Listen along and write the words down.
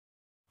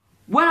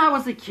When I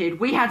was a kid,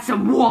 we had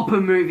some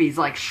whopper movies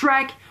like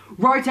Shrek,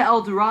 Road to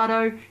El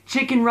Dorado,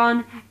 Chicken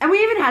Run, and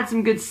we even had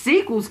some good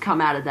sequels come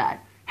out of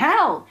that.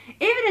 Hell,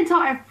 even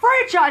entire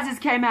franchises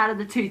came out of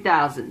the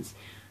 2000s.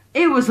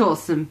 It was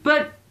awesome,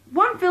 but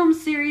one film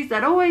series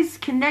that always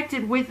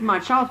connected with my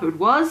childhood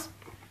was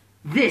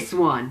this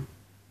one.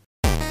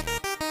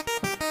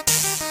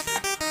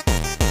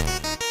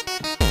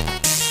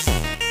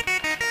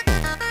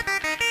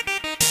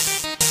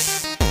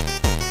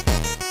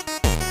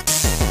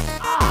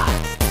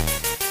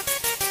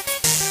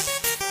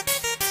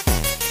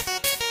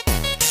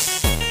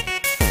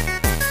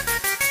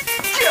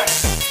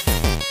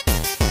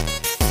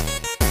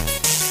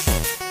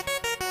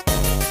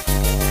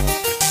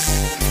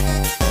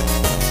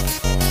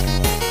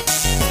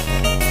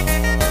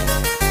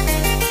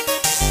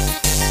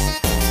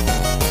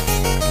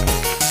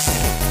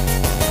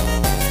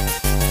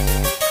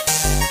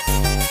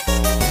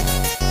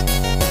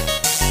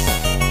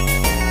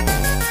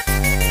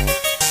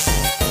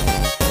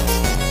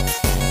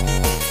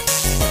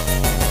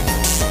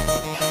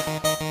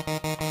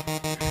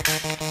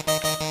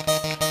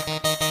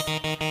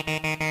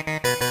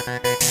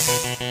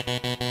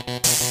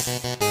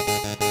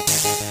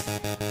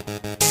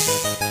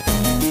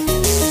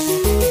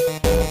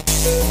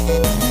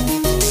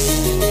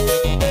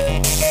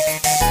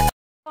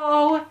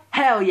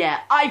 Hell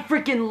yeah, I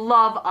freaking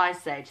love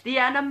Ice Age. The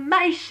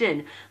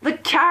animation, the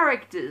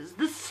characters,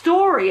 the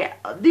story,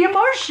 the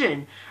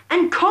emotion,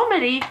 and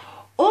comedy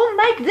all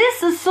make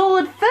this a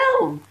solid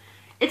film.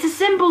 It's a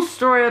simple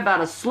story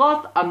about a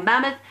sloth, a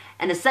mammoth,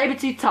 and a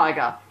saber-toothed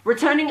tiger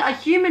returning a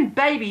human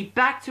baby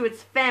back to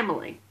its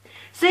family.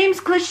 Seems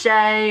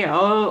cliche,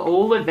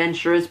 all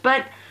adventurous,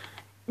 but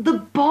the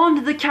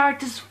bond the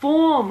characters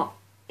form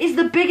is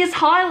the biggest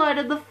highlight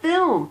of the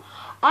film.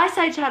 Ice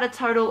Age had a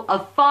total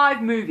of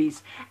 5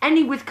 movies,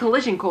 ending with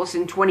Collision Course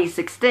in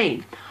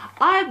 2016.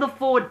 I have the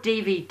 4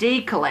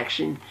 DVD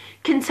collection,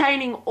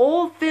 containing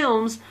all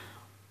films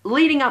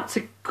leading up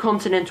to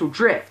Continental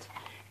Drift.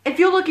 If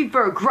you're looking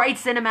for a great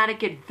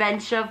cinematic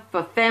adventure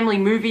for family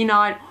movie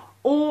night,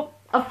 or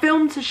a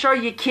film to show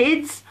your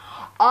kids,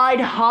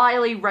 I'd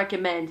highly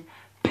recommend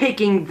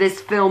picking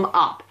this film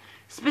up.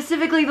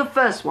 Specifically the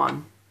first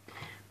one.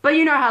 But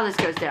you know how this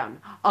goes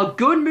down. A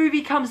good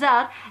movie comes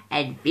out,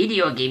 and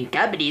video game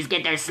companies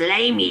get their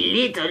slimy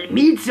little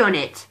mitts on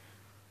it.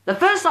 The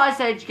first Ice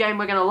Age game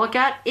we're going to look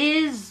at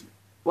is,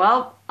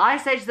 well,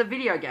 Ice Age the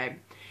video game.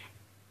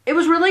 It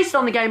was released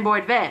on the Game Boy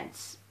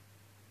Advance.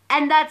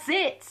 And that's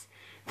it.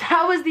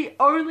 That was the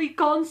only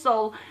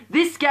console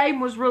this game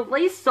was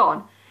released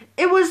on.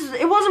 It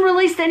wasn't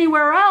released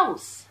anywhere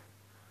else.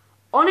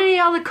 On any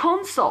other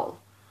console.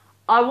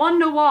 I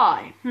wonder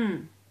why.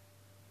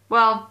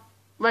 Well,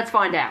 let's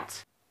find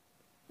out.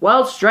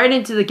 Well, straight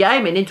into the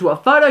game and into a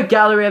photo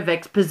gallery of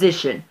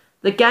exposition.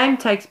 The game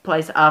takes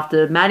place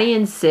after Maddie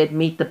and Sid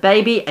meet the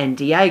baby and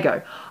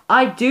Diego.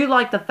 I do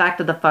like the fact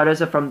that the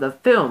photos are from the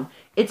film.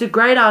 It's a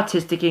great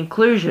artistic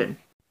inclusion.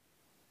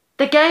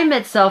 The game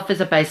itself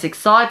is a basic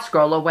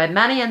side-scroller where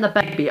Maddie and the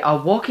baby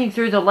are walking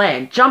through the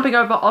land, jumping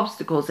over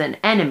obstacles and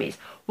enemies,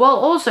 while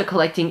also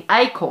collecting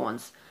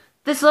acorns.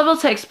 This level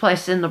takes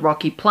place in the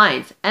Rocky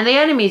Plains, and the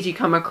enemies you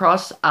come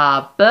across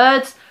are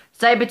birds,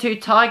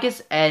 saber-toothed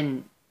tigers,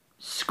 and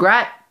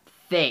scrat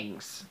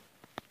things.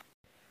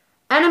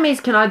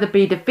 Enemies can either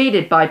be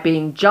defeated by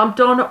being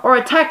jumped on or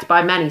attacked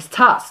by Manny's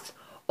tusks,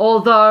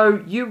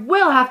 although you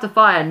will have to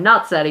fire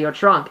nuts out of your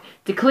trunk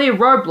to clear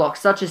roadblocks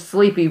such as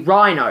sleepy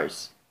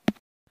rhinos.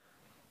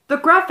 The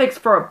graphics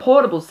for a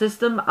portable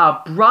system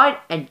are bright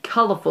and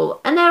colourful,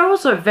 and they're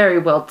also very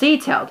well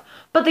detailed,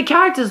 but the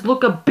characters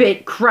look a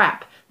bit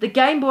crap. The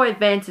Game Boy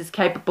Advance is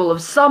capable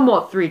of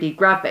somewhat 3D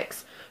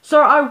graphics,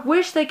 so I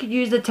wish they could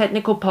use the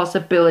technical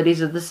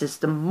possibilities of the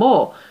system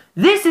more.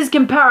 This is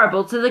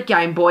comparable to the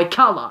Game Boy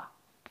Color.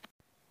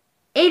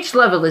 Each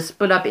level is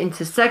split up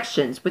into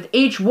sections, with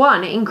each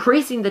one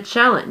increasing the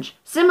challenge,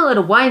 similar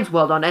to Wayne's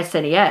World on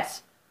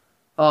SNES.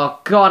 Oh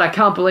god, I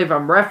can't believe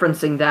I'm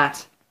referencing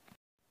that.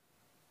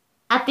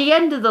 At the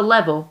end of the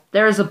level,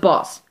 there is a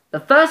boss. The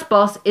first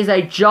boss is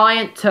a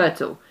giant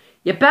turtle.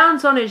 You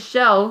bounce on his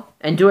shell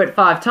and do it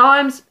 5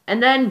 times,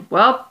 and then,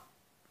 well,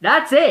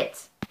 that's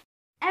it.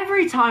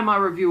 Every time I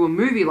review a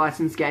movie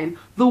license game,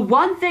 the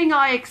one thing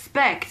I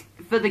expect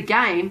for the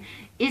game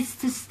is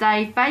to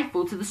stay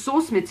faithful to the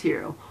source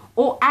material,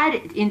 or add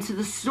it into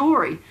the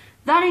story.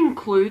 That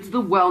includes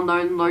the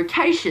well-known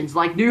locations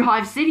like New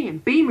Hive City in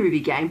B-Movie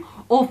Game,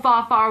 or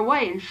Far Far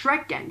Away in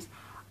Shrek games.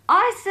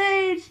 Ice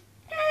Age,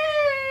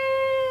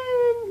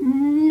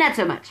 not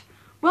so much.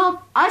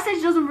 Well, Ice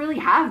Age doesn't really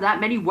have that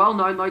many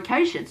well-known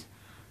locations,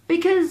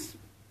 because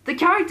the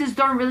characters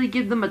don't really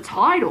give them a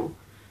title.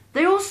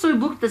 They also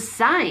look the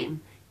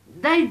same,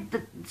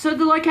 so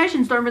the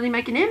locations don't really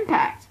make an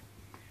impact.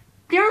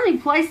 The only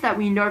place that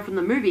we know from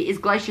the movie is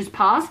Glacier's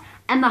Pass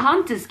and the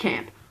Hunter's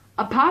Camp.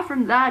 Apart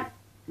from that,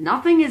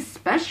 nothing is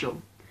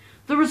special.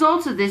 The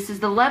result of this is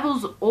the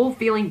levels all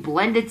feeling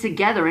blended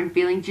together and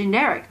feeling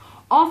generic,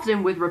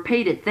 often with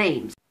repeated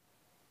themes.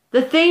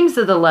 The themes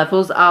of the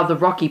levels are the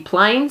Rocky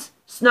Plains,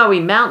 snowy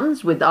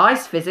mountains with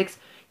ice physics,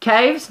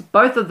 caves,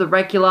 both of the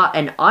regular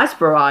and ice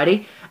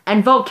variety,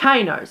 and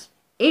volcanoes.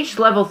 Each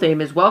level theme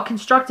is well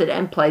constructed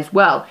and plays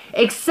well,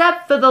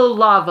 except for the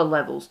lava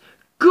levels.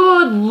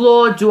 Good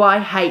lord, do I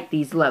hate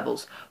these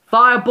levels.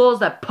 Fireballs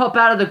that pop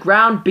out of the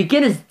ground,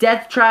 beginners'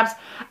 death traps,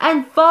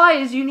 and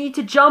fires you need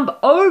to jump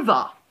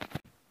over.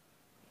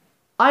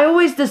 I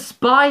always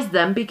despise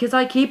them because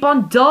I keep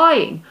on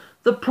dying.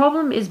 The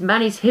problem is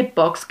Manny's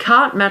hitbox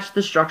can't match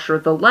the structure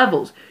of the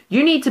levels.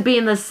 You need to be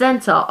in the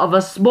center of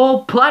a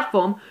small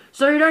platform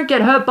so you don't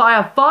get hurt by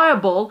a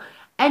fireball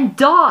and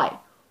die.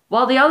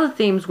 While the other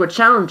themes were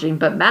challenging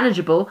but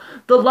manageable,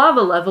 the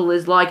lava level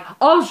is like,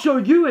 I'll show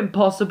you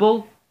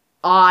impossible.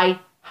 I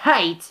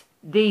hate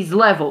these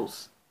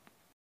levels.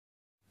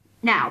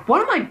 Now,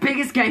 one of my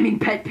biggest gaming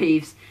pet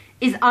peeves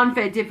is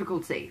unfair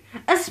difficulty,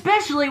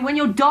 especially when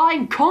you're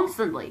dying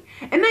constantly.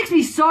 It makes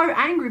me so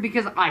angry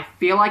because I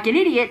feel like an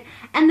idiot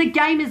and the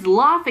game is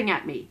laughing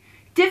at me.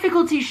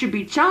 Difficulty should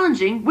be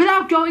challenging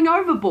without going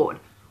overboard,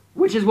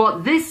 which is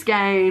what this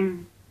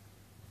game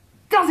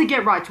doesn't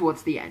get right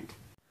towards the end.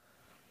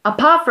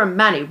 Apart from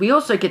Manny, we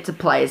also get to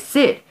play as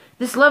Sid.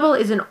 This level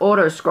is an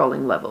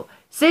auto-scrolling level.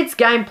 Sid's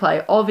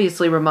gameplay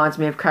obviously reminds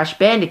me of Crash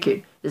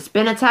Bandicoot. The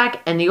spin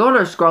attack and the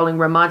auto-scrolling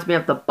reminds me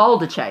of the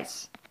boulder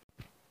chase.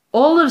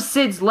 All of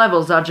Sid's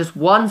levels are just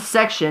one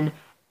section,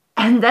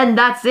 and then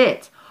that's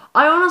it.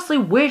 I honestly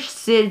wish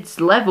Sid's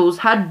levels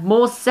had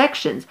more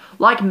sections,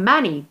 like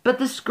Manny, but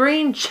the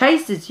screen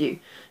chases you.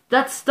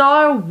 That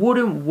style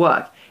wouldn't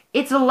work.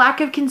 It's a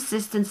lack of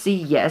consistency,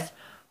 yes,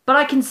 but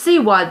I can see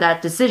why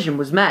that decision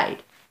was made.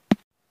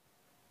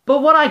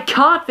 But what I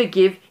can't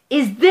forgive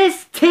is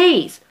this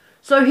tease.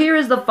 So here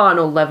is the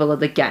final level of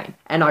the game,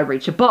 and I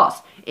reach a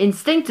boss.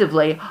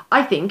 Instinctively,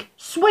 I think,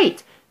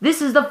 sweet,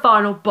 this is the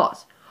final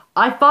boss.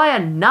 I fire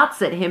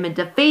nuts at him and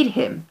defeat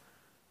him.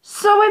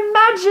 So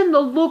imagine the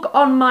look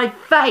on my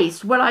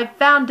face when I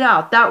found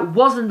out that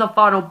wasn't the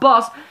final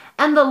boss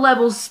and the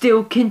level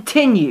still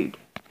continued.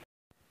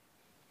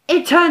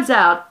 It turns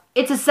out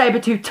it's a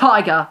saber-toothed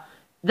tiger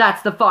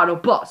that's the final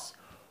boss.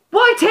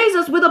 Why tease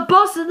us with a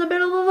boss in the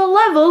middle of the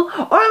level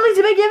only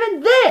to be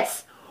given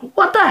this?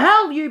 What the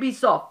hell,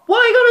 Ubisoft? Why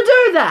are you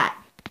gonna do that?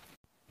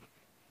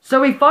 So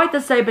we fight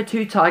the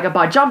saber-toothed tiger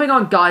by jumping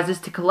on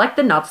geysers to collect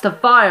the nuts to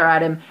fire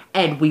at him,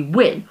 and we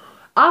win.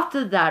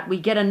 After that, we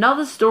get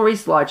another story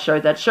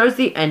slideshow that shows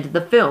the end of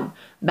the film.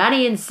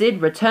 Manny and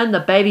Sid return the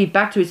baby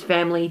back to his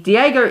family,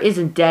 Diego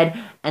isn't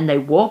dead, and they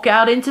walk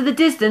out into the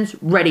distance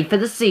ready for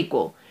the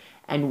sequel.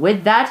 And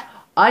with that,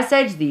 Ice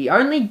Age the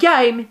Only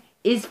Game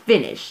is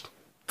finished.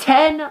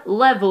 10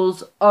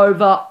 levels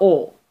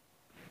overall.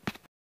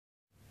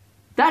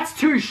 That's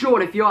too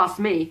short if you ask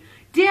me.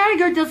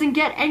 Diego doesn't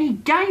get any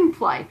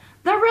gameplay.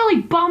 That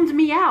really bummed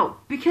me out,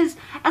 because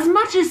as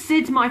much as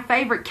Sid's my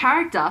favourite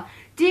character,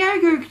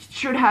 Diego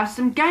should have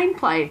some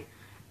gameplay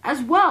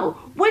as well.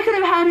 We could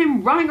have had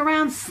him running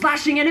around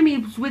slashing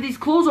enemies with his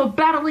claws or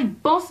battling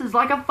bosses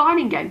like a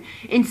fighting game.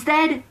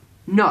 Instead,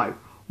 no.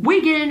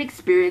 We get an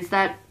experience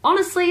that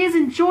honestly is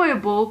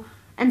enjoyable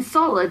and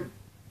solid,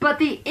 but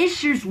the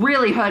issues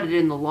really hurt it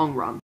in the long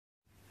run.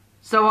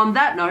 So on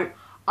that note,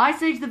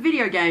 Ice Age the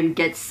video game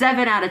gets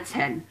 7 out of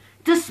 10.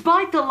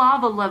 Despite the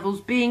lava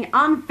levels being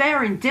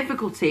unfair in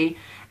difficulty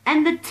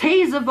and the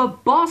tease of a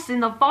boss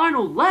in the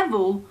final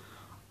level,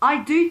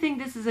 I do think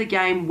this is a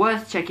game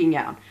worth checking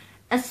out,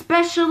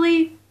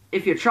 especially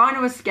if you're trying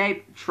to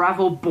escape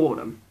travel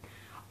boredom.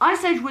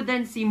 Ice Age would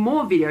then see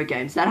more video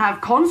games that have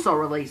console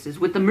releases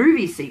with the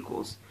movie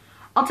sequels.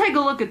 I'll take a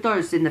look at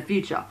those in the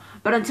future,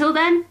 but until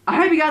then, I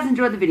hope you guys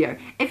enjoyed the video.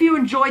 If you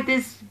enjoyed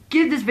this,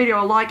 give this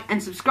video a like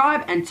and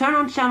subscribe and turn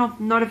on channel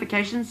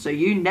notifications so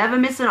you never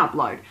miss an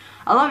upload.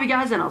 I love you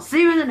guys and I'll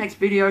see you in the next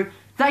video.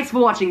 Thanks for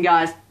watching,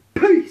 guys.